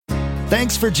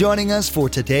Thanks for joining us for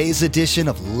today's edition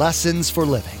of Lessons for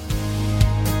Living.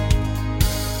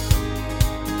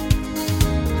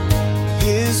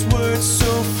 His word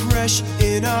so fresh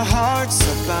in our hearts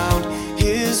abound.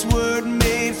 His word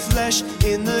made flesh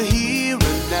in the here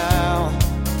and now.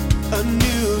 A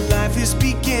new life is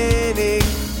beginning.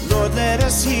 Lord, let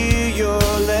us hear your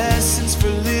lessons for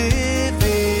living.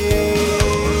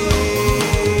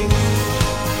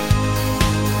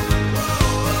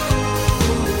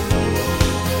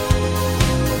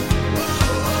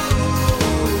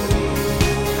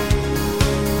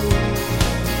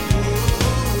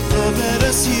 Lord, let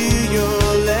us hear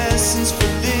your lessons for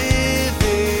living.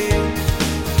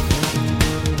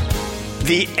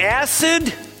 The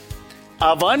acid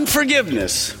of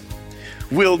unforgiveness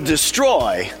will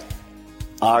destroy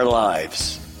our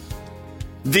lives.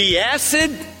 The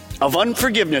acid of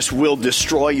unforgiveness will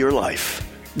destroy your life.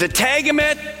 The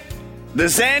Tagamet, the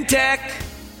Zantac,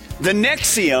 the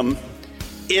Nexium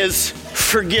is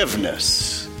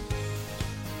forgiveness.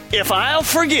 If I'll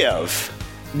forgive,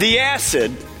 the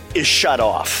acid is shut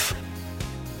off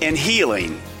and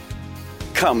healing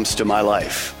comes to my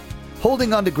life.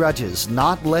 Holding on to grudges,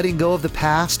 not letting go of the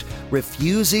past,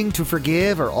 refusing to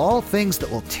forgive are all things that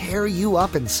will tear you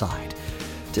up inside.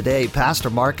 Today, Pastor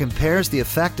Mark compares the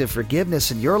effect of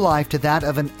forgiveness in your life to that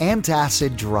of an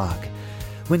antacid drug.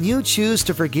 When you choose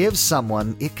to forgive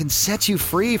someone, it can set you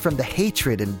free from the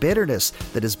hatred and bitterness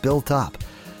that is built up.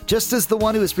 Just as the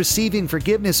one who is receiving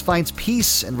forgiveness finds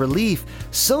peace and relief,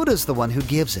 so does the one who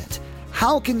gives it.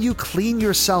 How can you clean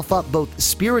yourself up both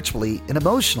spiritually and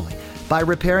emotionally? By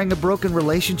repairing a broken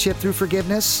relationship through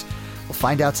forgiveness? We'll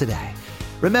find out today.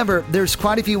 Remember, there's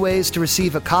quite a few ways to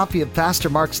receive a copy of Pastor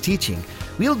Mark's teaching.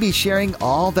 We'll be sharing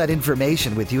all that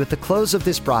information with you at the close of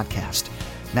this broadcast.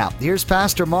 Now, here's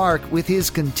Pastor Mark with his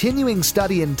continuing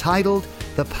study entitled,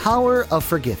 The Power of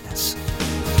Forgiveness.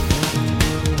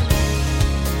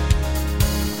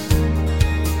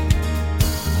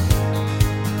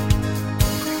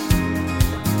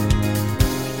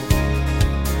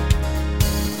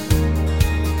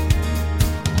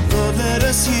 Let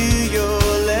us hear your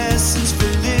lessons for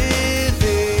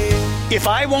living. If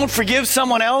I won't forgive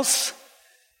someone else,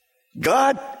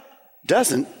 God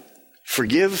doesn't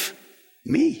forgive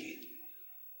me.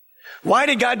 Why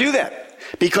did God do that?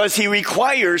 Because He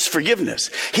requires forgiveness.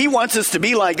 He wants us to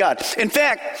be like God. In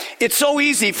fact, it's so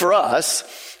easy for us.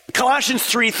 Colossians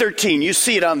 3:13, you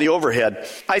see it on the overhead,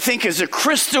 I think is a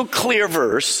crystal clear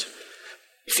verse.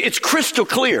 It's crystal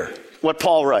clear what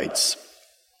Paul writes.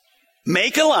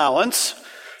 Make allowance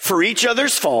for each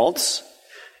other's faults.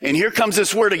 And here comes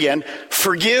this word again.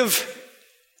 Forgive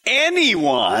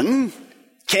anyone,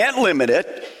 can't limit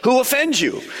it, who offends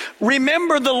you.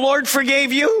 Remember the Lord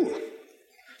forgave you.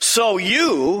 So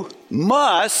you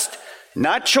must,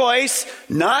 not choice,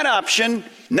 not option,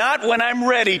 not when I'm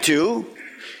ready to,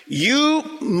 you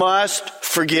must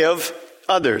forgive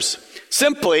others.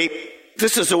 Simply,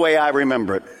 this is the way I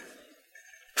remember it.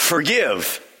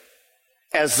 Forgive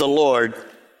as the Lord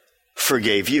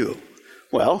forgave you.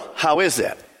 Well, how is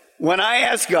that? When I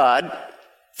asked God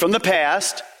from the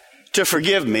past to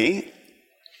forgive me,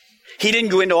 He didn't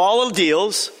go into all the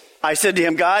deals. I said to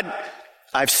Him, God,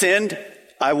 I've sinned.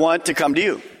 I want to come to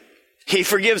you. He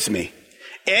forgives me.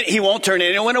 And He won't turn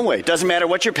anyone away. Doesn't matter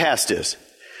what your past is.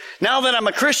 Now that I'm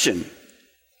a Christian,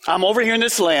 I'm over here in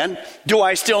this land, do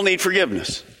I still need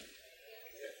forgiveness?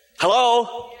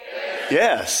 Hello?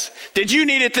 Yes. Did you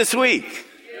need it this week?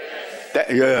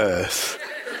 Yes.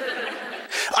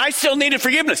 I still needed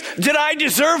forgiveness. Did I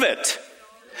deserve it?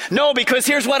 No, because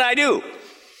here's what I do.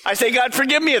 I say, God,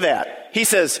 forgive me of that. He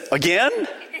says, again?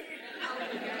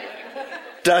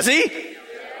 Does He?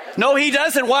 No, He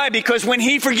doesn't. Why? Because when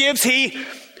He forgives, He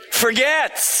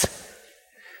forgets.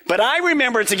 But I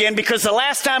remember it's again because the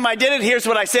last time I did it, here's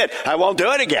what I said. I won't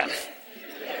do it again.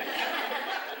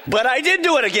 But I did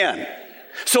do it again.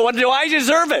 So do I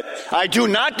deserve it? I do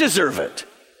not deserve it.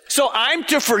 So I'm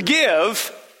to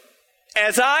forgive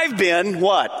as I've been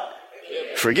what?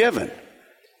 Forgiven.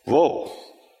 Whoa.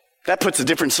 That puts a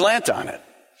different slant on it.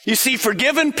 You see,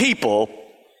 forgiven people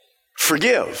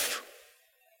forgive.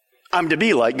 I'm to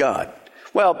be like God.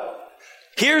 Well,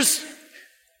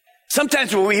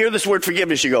 sometimes when we hear this word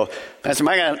forgiveness, you go, Pastor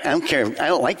Mike, I don't care. I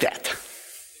don't like that.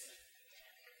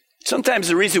 Sometimes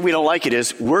the reason we don't like it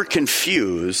is we're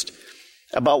confused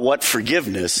about what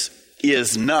forgiveness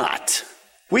is not.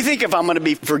 We think if I'm going to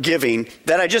be forgiving,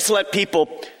 that I just let people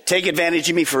take advantage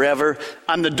of me forever.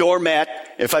 I'm the doormat.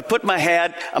 If I put my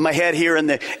head here in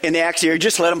the axe here,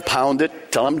 just let them pound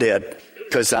it till I'm dead,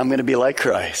 because I'm going to be like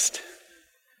Christ.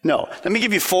 No. Let me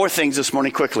give you 4 things this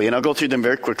morning quickly, and I'll go through them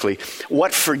very quickly.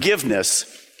 What forgiveness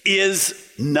is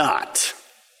not.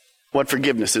 What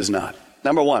forgiveness is not.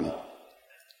 Number 1,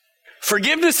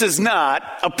 forgiveness is not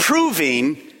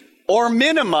approving or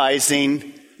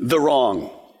minimizing the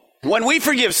wrong. When we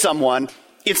forgive someone,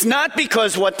 it's not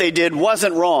because what they did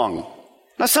wasn't wrong.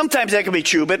 Now, sometimes that can be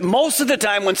true, but most of the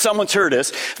time when someone's hurt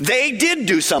us, they did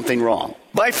do something wrong.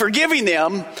 By forgiving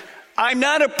them, I'm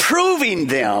not approving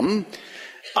them,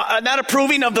 not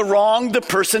approving of the wrong the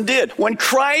person did. When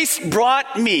Christ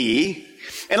brought me,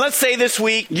 and let's say this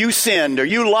week you sinned or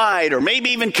you lied or maybe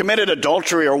even committed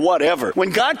adultery or whatever. When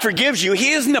God forgives you,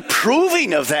 He isn't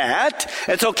approving of that.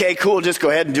 It's okay, cool, just go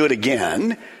ahead and do it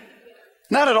again.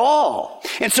 Not at all.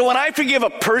 And so when I forgive a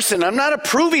person, I'm not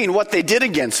approving what they did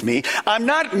against me. I'm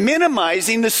not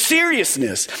minimizing the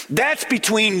seriousness. That's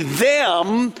between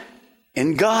them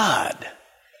and God.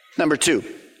 Number 2,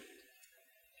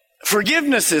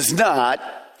 forgiveness is not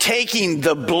taking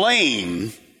the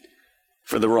blame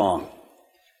for the wrong.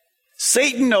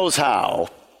 Satan knows how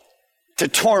to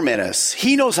torment us.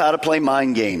 He knows how to play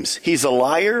mind games. He's a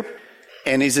liar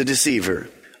and he's a deceiver.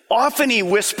 Often he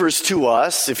whispers to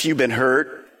us, if you've been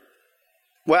hurt,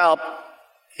 well,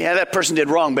 yeah, that person did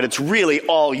wrong, but it's really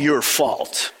all your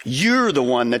fault. You're the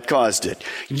one that caused it.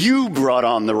 You brought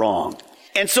on the wrong.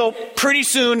 And so pretty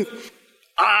soon,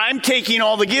 I'm taking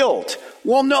all the guilt.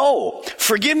 Well, no.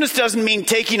 Forgiveness doesn't mean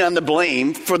taking on the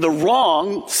blame for the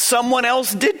wrong someone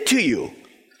else did to you.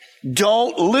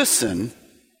 Don't listen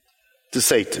to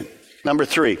Satan. Number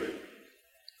 3,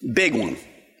 big one.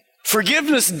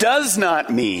 Forgiveness does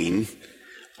not mean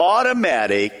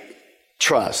automatic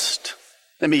trust.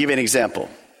 Let me give you an example.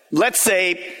 Let's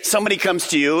say somebody comes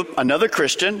to you, another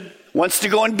Christian, wants to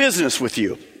go in business with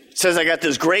you. Says, I got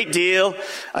this great deal.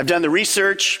 I've done the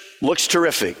research. Looks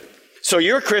terrific. So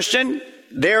you're a Christian.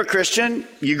 They're a Christian.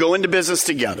 You go into business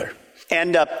together.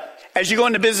 And as you go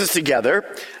into business together,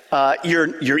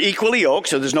 you're equally yoked,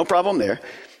 so there's no problem there.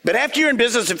 But after you're in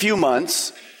business a few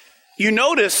months, you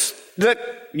notice that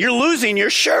you're losing your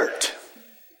shirt.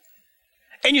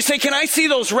 And you say, can I see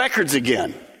those records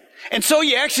again? And so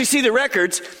you actually see the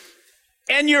records,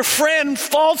 and your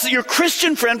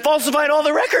Christian friend falsified all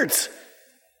the records.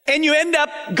 And you end up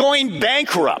going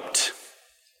bankrupt.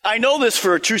 I know this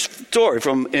for a true story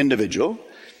from an individual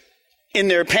in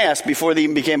their past before they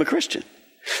even became a Christian.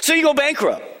 So you go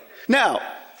bankrupt. Now,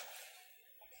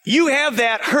 you have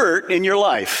that hurt in your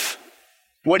life.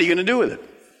 What are you going to do with it?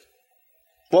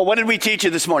 Well, what did we teach you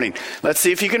this morning? Let's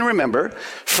see if you can remember.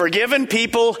 Forgiven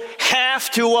people have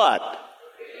to what?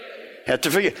 Have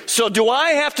to forgive. So do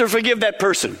I have to forgive that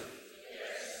person?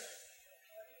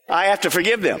 I have to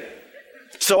forgive them.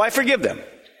 So I forgive them.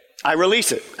 I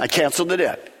release it. I cancel the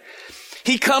debt.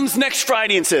 He comes next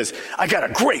Friday and says, I got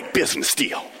a great business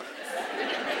deal.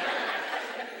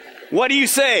 What do you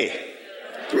say?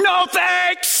 No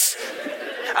thanks.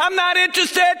 I'm not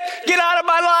interested. Get out of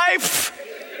my life.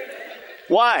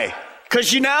 Why?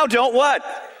 Because you now don't what?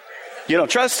 You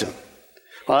don't trust him.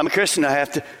 Well, I'm a Christian. I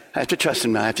have to trust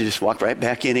him now. I have to just walk right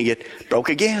back in and get broke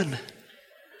again.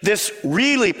 This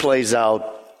really plays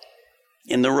out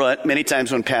in the rut many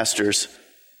times when pastors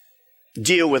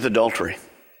deal with adultery.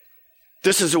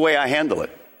 This is the way I handle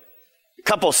it. A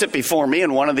couple sit before me,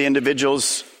 and one of the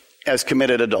individuals has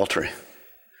committed adultery.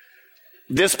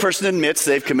 This person admits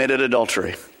they've committed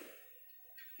adultery.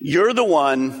 You're the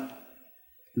one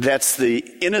that's the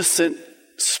innocent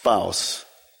spouse.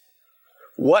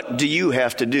 What do you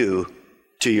have to do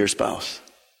to your spouse?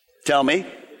 Tell me.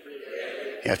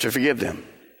 You have to forgive them.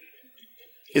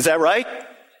 Is that right?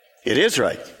 It is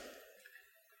right.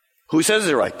 Who says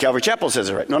it's right? Calvary Chapel says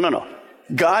it's right. No.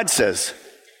 God says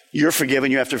you're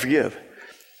forgiven, you have to forgive.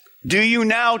 Do you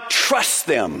now trust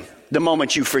them the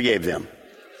moment you forgave them?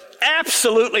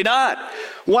 Absolutely not.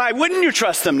 Why wouldn't you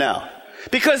trust them now?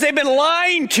 Because they've been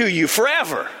lying to you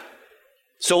forever.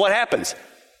 So what happens?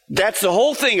 That's the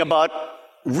whole thing about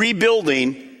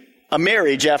rebuilding a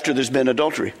marriage after there's been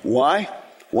adultery. Why?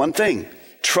 One thing.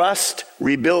 Trust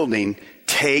rebuilding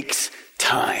takes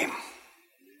time.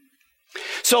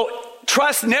 So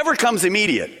trust never comes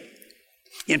immediate.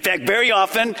 In fact, very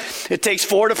often it takes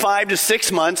 4 to 5 to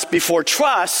 6 months before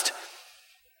trust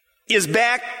is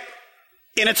back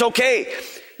and it's okay.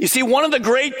 You see, one of the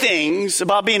great things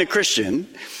about being a Christian,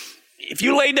 if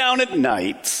you lay down at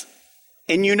night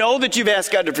and you know that you've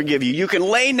asked God to forgive you, you can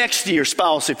lay next to your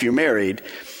spouse if you're married.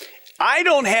 I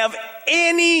don't have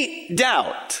any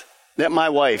doubt that my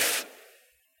wife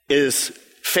is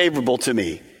favorable to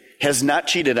me, has not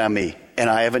cheated on me, and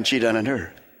I haven't cheated on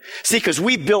her. See, because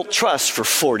we built trust for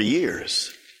 40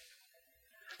 years.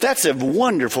 That's a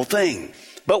wonderful thing.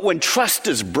 But when trust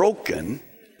is broken,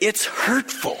 it's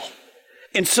hurtful.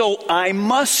 And so I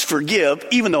must forgive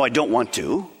even though I don't want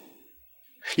to.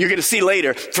 You're going to see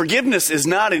later, forgiveness is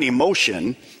not an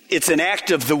emotion. It's an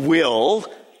act of the will.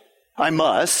 I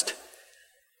must.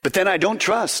 But then I don't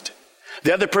trust.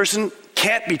 The other person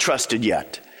can't be trusted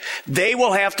yet. They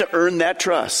will have to earn that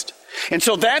trust. And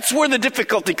so that's where the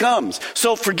difficulty comes.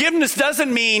 So forgiveness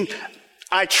doesn't mean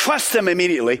I trust them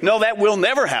immediately. No, that will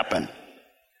never happen.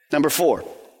 Number 4,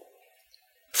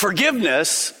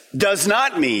 forgiveness does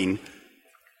not mean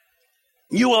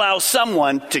you allow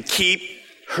someone to keep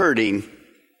hurting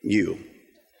you.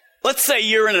 Let's say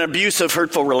you're in an abusive,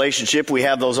 hurtful relationship. We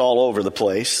have those all over the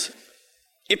place.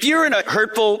 If you're in a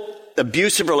hurtful,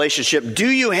 abusive relationship, do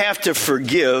you have to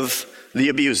forgive the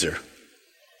abuser?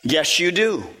 Yes, you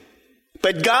do.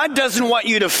 But God doesn't want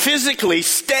you to physically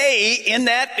stay in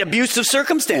that abusive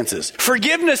circumstances.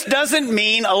 Forgiveness doesn't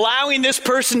mean allowing this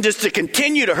person just to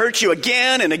continue to hurt you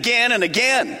again and again and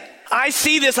again. I've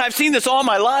seen this all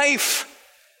my life.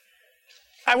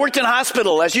 I worked in a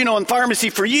hospital, as you know, in pharmacy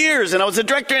for years, and I was a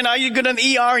director, and now you go to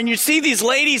the ER, and you see these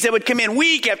ladies that would come in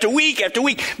week after week after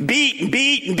week, beat and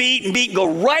beat and beat and beat, and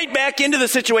go right back into the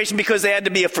situation because they had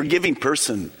to be a forgiving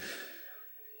person.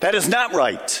 That is not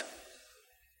right.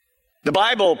 The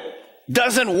Bible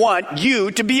doesn't want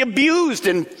you to be abused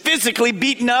and physically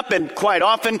beaten up and quite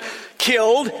often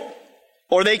killed,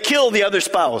 or they kill the other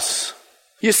spouse.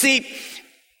 You see,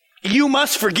 you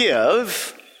must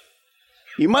forgive.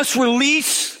 You must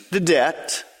release the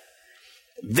debt.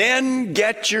 Then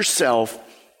get yourself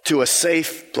to a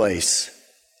safe place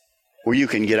where you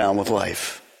can get on with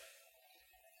life.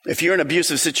 If you're in an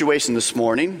abusive situation this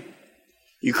morning,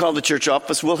 you call the church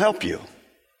office, we'll help you.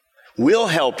 We'll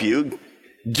help you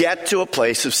get to a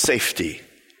place of safety.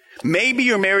 Maybe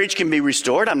your marriage can be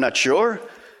restored. I'm not sure.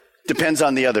 Depends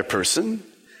on the other person.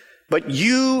 But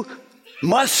you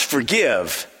must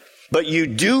forgive. But you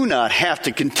do not have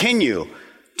to continue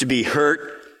to be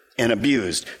hurt and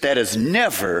abused. That is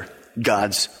never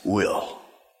God's will.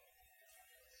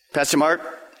 Pastor Mark,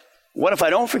 what if I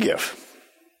don't forgive?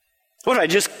 What if I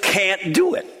just can't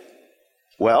do it?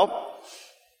 Well,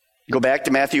 go back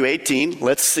to Matthew 18.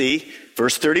 Let's see,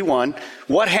 verse 31.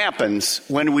 What happens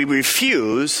when we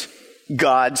refuse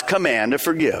God's command to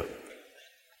forgive?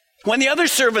 When the other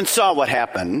servants saw what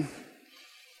happened,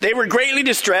 they were greatly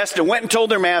distressed and went and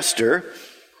told their master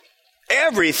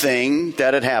everything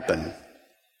that had happened.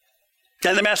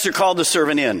 Then the master called the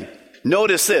servant in.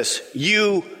 Notice this,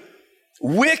 you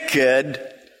wicked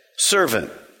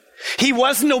servant. He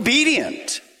wasn't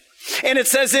obedient. And it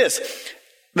says this,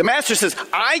 the master says,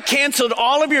 I canceled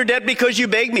all of your debt because you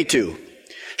begged me to.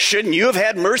 Shouldn't you have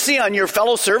had mercy on your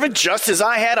fellow servant just as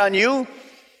I had on you?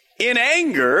 In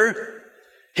anger,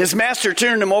 his master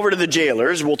turned him over to the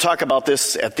jailers. We'll talk about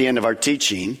this at the end of our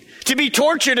teaching. To be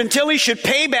tortured until he should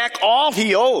pay back all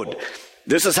he owed.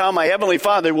 This is how my heavenly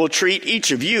Father will treat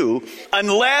each of you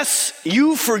unless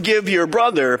you forgive your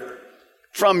brother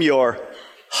from your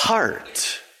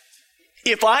heart.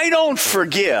 If I don't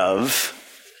forgive,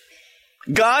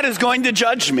 God is going to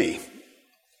judge me.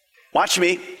 Watch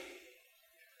me.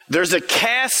 There's a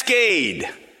cascade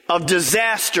of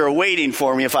disaster waiting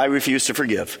for me if I refuse to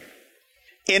forgive.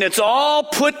 And it's all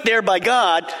put there by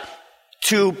God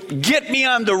to get me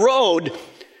on the road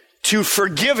to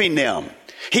forgiving them.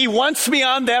 He wants me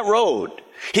on that road.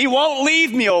 He won't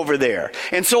leave me over there.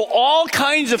 And so all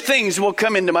kinds of things will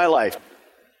come into my life.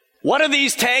 What are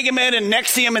these Tagamet and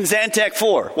Nexium and Zantac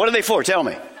for? What are they for? Tell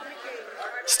me.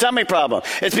 Stomach problem.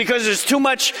 It's because there's too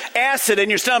much acid in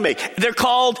your stomach. They're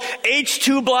called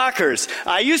H2 blockers.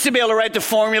 I used to be able to write the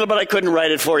formula, but I couldn't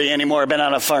write it for you anymore. I've been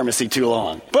out of pharmacy too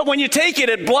long. But when you take it,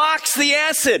 it blocks the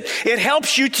acid. It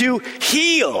helps you to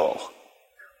heal.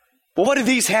 Well, what do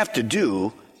these have to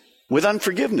do with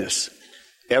unforgiveness?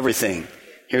 Everything.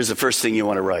 Here's the first thing you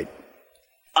want to write.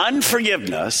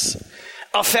 Unforgiveness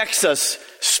affects us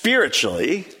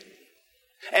spiritually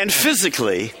and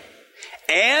physically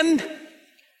and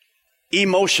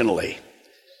emotionally.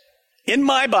 In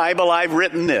my Bible, I've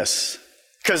written this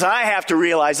because I have to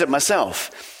realize it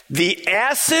myself. The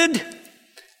acid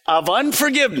of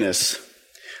unforgiveness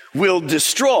will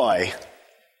destroy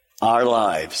our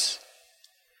lives.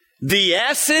 The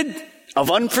acid of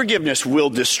unforgiveness will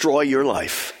destroy your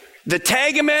life. The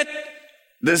Tagamet,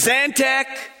 the Zantac,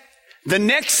 the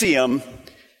Nexium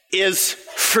is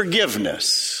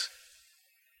forgiveness.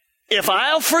 If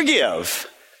I'll forgive,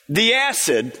 the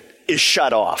acid is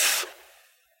shut off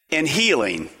and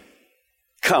healing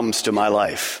comes to my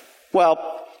life.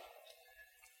 Well,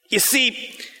 you see,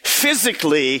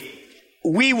 physically,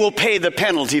 we will pay the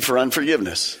penalty for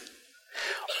unforgiveness.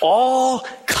 all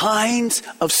kinds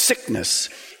of sickness,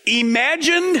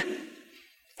 imagined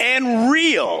and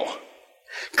real,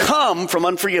 come from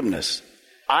unforgiveness.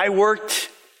 I worked,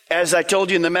 as I told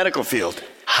you, in the medical field.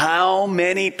 How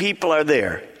many people are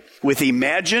there with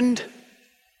imagined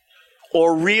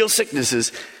or real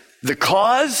sicknesses? The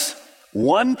cause,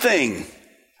 one thing,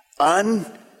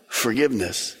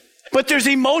 unforgiveness. But there's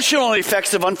emotional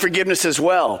effects of unforgiveness as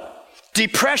well.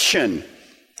 Depression,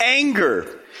 anger,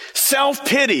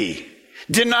 self-pity,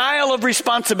 denial of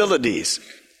responsibilities.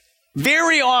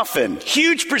 Very often,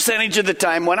 huge percentage of the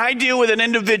time, when I deal with an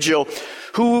individual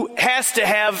who has to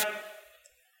have,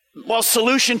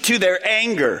 solution to their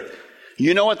anger,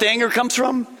 you know what the anger comes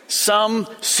from? Some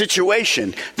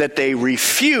situation that they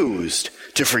refused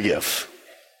to forgive.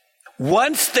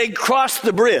 Once they cross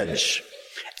the bridge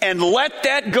and let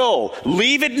that go,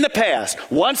 leave it in the past,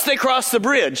 once they cross the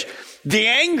bridge, the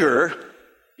anger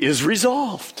is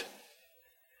resolved.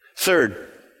 Third,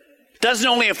 doesn't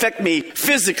only affect me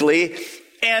physically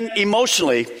and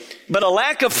emotionally, but a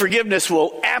lack of forgiveness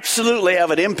will absolutely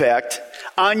have an impact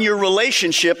on your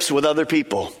relationships with other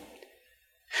people.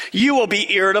 You will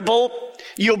be irritable.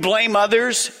 You'll blame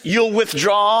others. You'll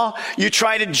withdraw. You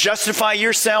try to justify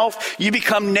yourself. You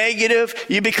become negative.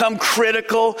 You become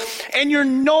critical. And you're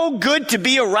no good to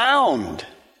be around.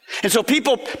 And so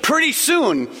people, pretty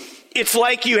soon, it's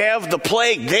like you have the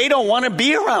plague. They don't want to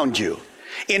be around you.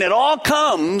 And it all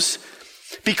comes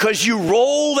because you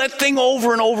roll that thing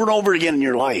over and over and over again in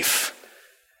your life.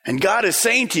 And God is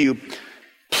saying to you,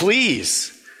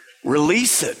 please,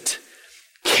 release it.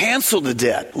 Cancel the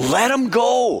debt. Let them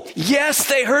go. Yes,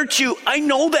 they hurt you. I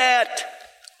know that.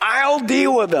 I'll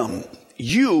deal with them.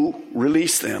 You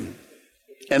release them.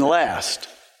 And last,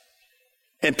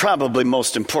 and probably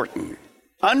most important,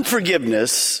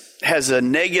 unforgiveness has a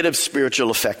negative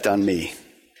spiritual effect on me.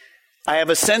 I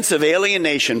have a sense of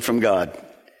alienation from God.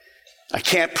 I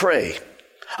can't pray.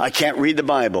 I can't read the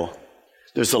Bible.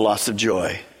 There's a loss of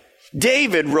joy.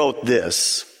 David wrote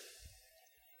this.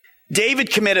 David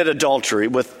committed adultery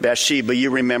with Bathsheba. You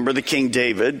remember the King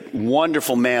David,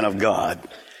 wonderful man of God.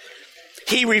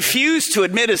 He refused to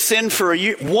admit his sin for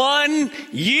 1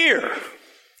 year,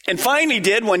 and finally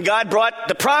did when God brought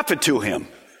the prophet to him.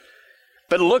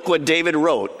 But look what David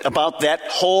wrote about that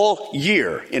whole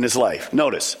year in his life.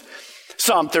 Notice,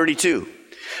 Psalm 32.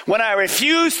 When I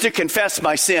refused to confess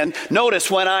my sin, notice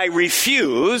when I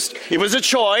refused, it was a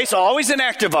choice, always an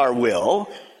act of our will.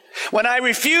 When I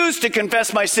refused to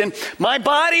confess my sin, my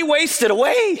body wasted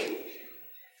away.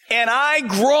 And I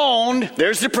groaned,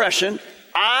 there's depression,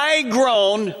 I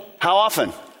groaned, how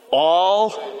often?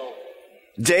 All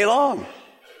day long.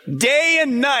 Day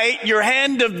and night, your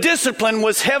hand of discipline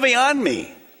was heavy on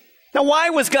me. Now, why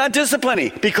was God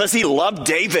disciplining? Because he loved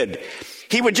David.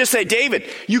 He would just say, David,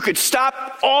 you could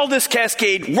stop all this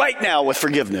cascade right now with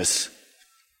forgiveness.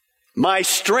 My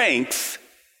strength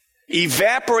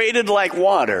evaporated like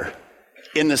water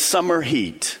in the summer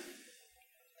heat.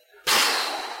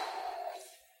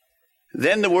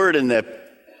 Then the word in the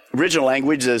original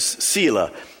language is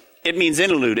Selah. It means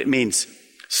interlude. It means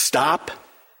stop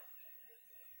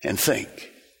and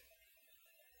think.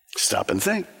 Stop and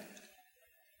think.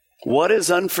 What is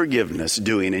unforgiveness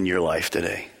doing in your life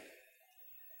today?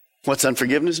 What's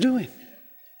unforgiveness doing?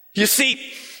 You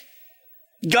see,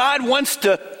 God wants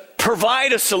to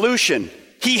provide a solution.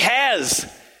 He has.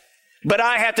 But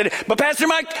I have to. But Pastor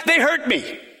Mike, they hurt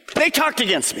me. They talked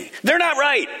against me. They're not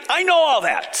right. I know all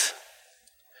that.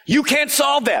 You can't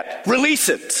solve that. Release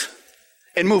it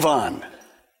and move on.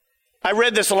 I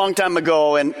read this a long time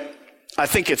ago, and I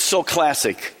think it's so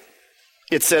classic.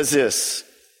 It says this.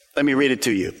 Let me read it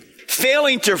to you.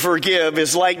 Failing to forgive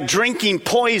is like drinking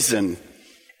poison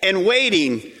and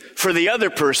waiting for the other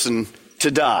person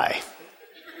to die.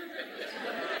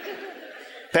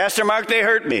 Pastor Mark, they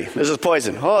hurt me. This is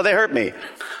poison. Oh, they hurt me.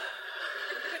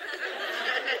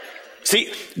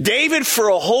 See, David for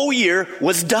a whole year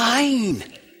was dying.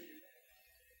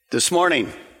 This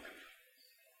morning,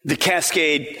 the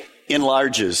cascade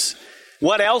enlarges.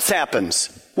 What else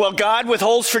happens? Well, God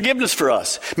withholds forgiveness for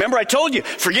us. Remember, I told you,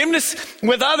 forgiveness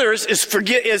with others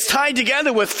is tied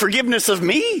together with forgiveness of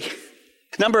me.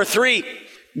 Number 3,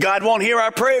 God won't hear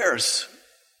our prayers.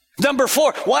 Number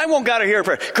 4, why won't God hear our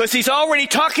prayer? Because he's already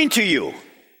talking to you.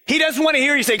 He doesn't want to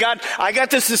hear you say, God, I got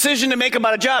this decision to make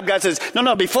about a job. God says,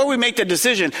 no, before we make the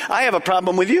decision, I have a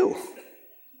problem with you.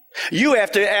 You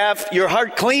have to have your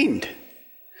heart cleaned.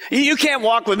 You can't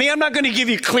walk with me. I'm not going to give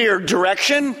you clear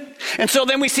direction. And so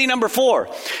then we see number 4.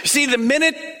 See, the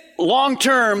minute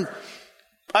long-term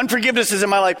Unforgiveness is in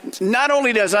my life. Not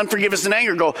only does unforgiveness and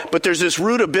anger go, but there's this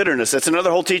root of bitterness. That's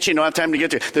another whole teaching. I don't have time to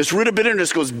get to. This root of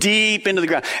bitterness goes deep into the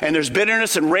ground. And there's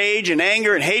bitterness and rage and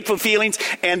anger and hateful feelings,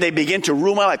 and they begin to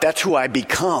rule my life. That's who I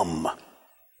become.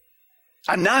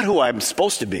 I'm not who I'm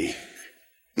supposed to be.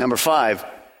 Number 5,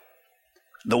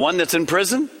 the one that's in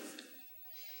prison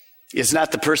is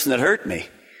not the person that hurt me.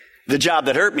 The job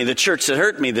that hurt me, the church that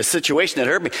hurt me, the situation that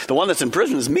hurt me. The one that's in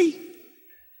prison is me.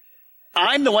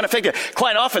 I'm the one affected.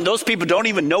 Quite often, those people don't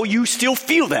even know you still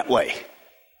feel that way.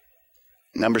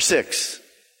 Number 6,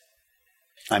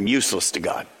 I'm useless to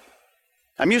God.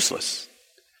 I'm useless.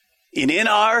 In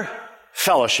our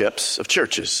fellowships of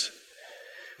churches,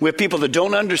 we have people that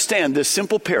don't understand this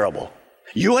simple parable.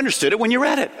 You understood it when you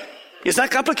read it. It's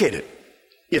not complicated.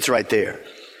 It's right there.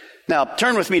 Now,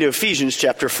 turn with me to Ephesians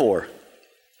chapter 4.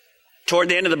 Toward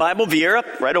the end of the Bible,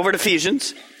 Vieira, right over to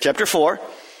Ephesians chapter 4.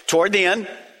 Toward the end,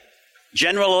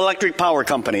 General Electric Power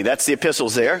Company. That's the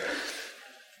epistles there.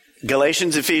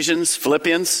 Galatians, Ephesians,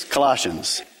 Philippians,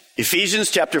 Colossians.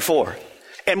 Ephesians chapter 4.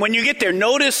 And when you get there,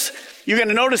 you're going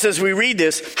to notice as we read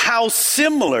this, how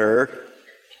similar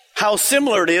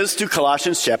it is to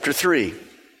Colossians chapter 3.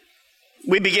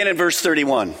 We begin in verse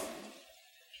 31.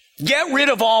 Get rid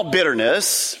of all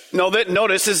bitterness.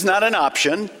 Notice this is not an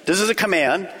option. This is a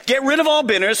command. Get rid of all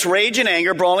bitterness, rage and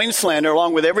anger, brawling and slander,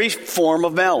 along with every form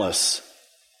of malice.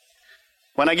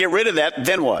 When I get rid of that,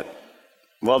 then what?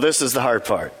 Well, this is the hard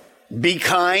part. Be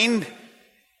kind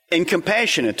and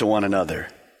compassionate to one another.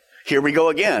 Here we go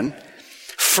again.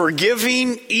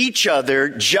 Forgiving each other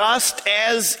just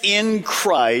as in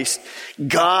Christ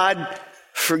God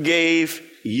forgave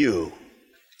you.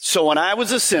 So when I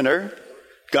was a sinner,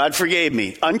 God forgave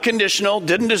me. Unconditional,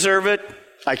 didn't deserve it.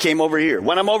 I came over here.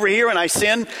 When I'm over here and I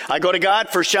sin, I go to God,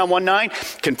 1 John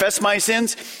 1:9, confess my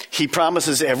sins. He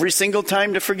promises every single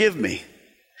time to forgive me.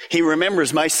 He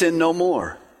remembers my sin no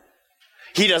more.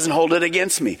 He doesn't hold it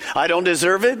against me. I don't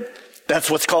deserve it. That's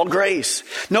what's called grace.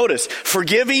 Notice,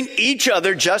 forgiving each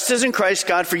other just as in Christ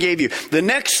God forgave you. The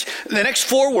next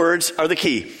 4 words are the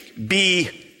key. Be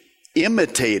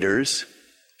imitators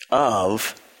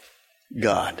of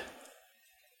God.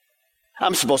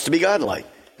 I'm supposed to be godlike.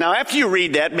 Now, after you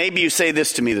read that, maybe you say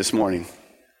this to me this morning.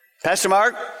 Pastor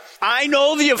Mark, I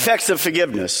know the effects of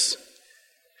forgiveness,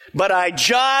 but I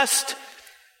just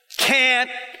can't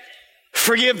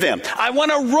forgive them. I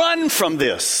want to run from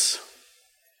this.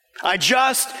 I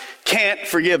just can't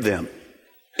forgive them.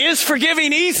 Is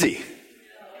forgiving easy?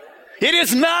 It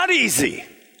is not easy.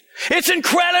 It's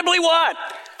incredibly what?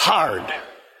 Hard.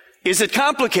 Is it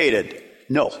complicated?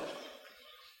 No.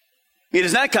 It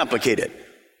is not complicated.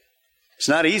 It's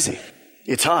not easy.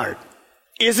 It's hard.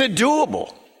 Is it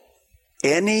doable?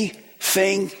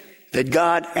 Anything that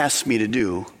God asks me to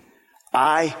do,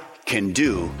 I can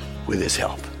do with His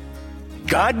help.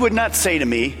 God would not say to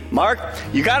me, Mark,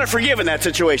 you got to forgive in that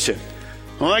situation.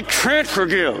 Well, I can't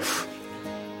forgive.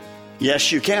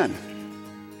 Yes, you can.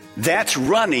 That's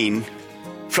running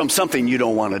from something you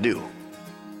don't want to do.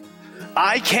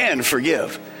 I can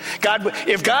forgive.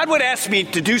 If God would ask me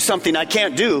to do something I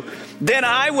can't do, then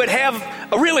I would have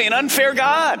an unfair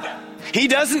God. He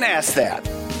doesn't ask that.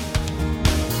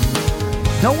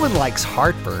 No one likes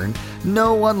heartburn.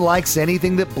 No one likes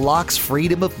anything that blocks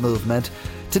freedom of movement.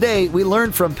 Today, we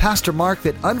learned from Pastor Mark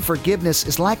that unforgiveness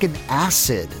is like an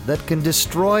acid that can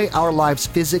destroy our lives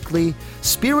physically,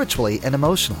 spiritually, and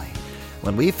emotionally.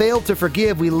 When we fail to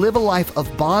forgive, we live a life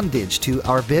of bondage to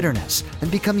our bitterness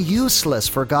and become useless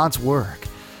for God's work.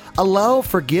 Allow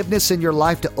forgiveness in your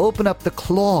life to open up the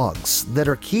clogs that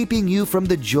are keeping you from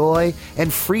the joy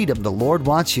and freedom the Lord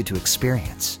wants you to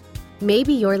experience.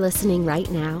 Maybe you're listening right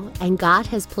now and God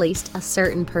has placed a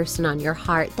certain person on your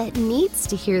heart that needs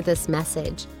to hear this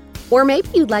message. Or maybe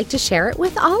you'd like to share it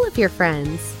with all of your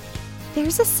friends.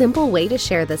 There's a simple way to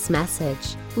share this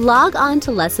message. Log on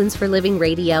to Lessons for Living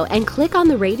Radio and click on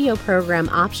the radio program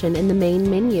option in the main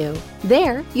menu.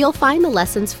 There, you'll find the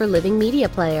Lessons for Living media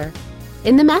player.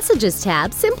 In the Messages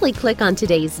tab, simply click on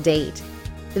today's date.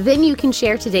 Then you can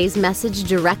share today's message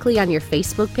directly on your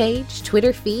Facebook page,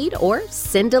 Twitter feed, or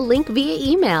send a link via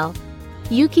email.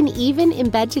 You can even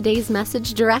embed today's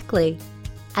message directly.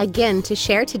 Again, to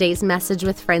share today's message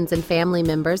with friends and family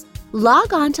members,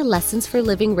 log on to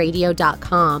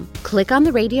lessonsforlivingradio.com. Click on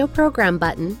the radio program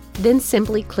button, then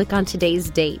simply click on today's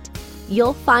date.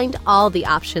 You'll find all the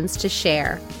options to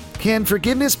share. Can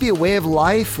forgiveness be a way of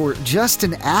life or just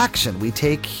an action we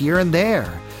take here and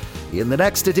there? In the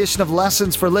next edition of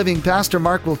Lessons for Living, Pastor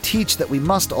Mark will teach that we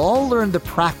must all learn the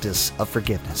practice of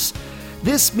forgiveness.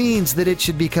 This means that it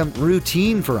should become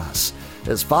routine for us.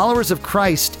 As followers of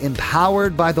Christ,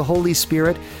 empowered by the Holy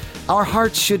Spirit, Our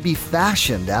hearts should be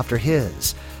fashioned after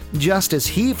His. Just as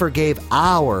He forgave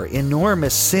our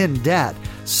enormous sin debt,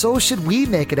 so should we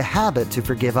make it a habit to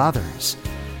forgive others.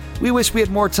 We wish we had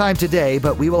more time today,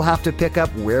 but we will have to pick up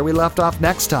where we left off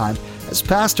next time as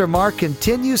Pastor Mark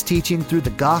continues teaching through the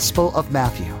Gospel of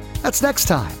Matthew. That's next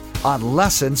time on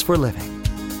Lessons for Living.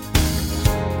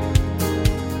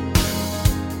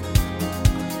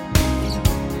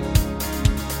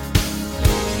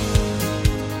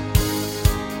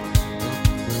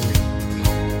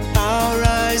 Our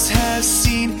eyes have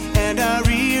seen and our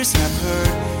ears have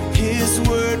heard His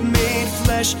word made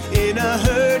flesh in a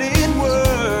hurting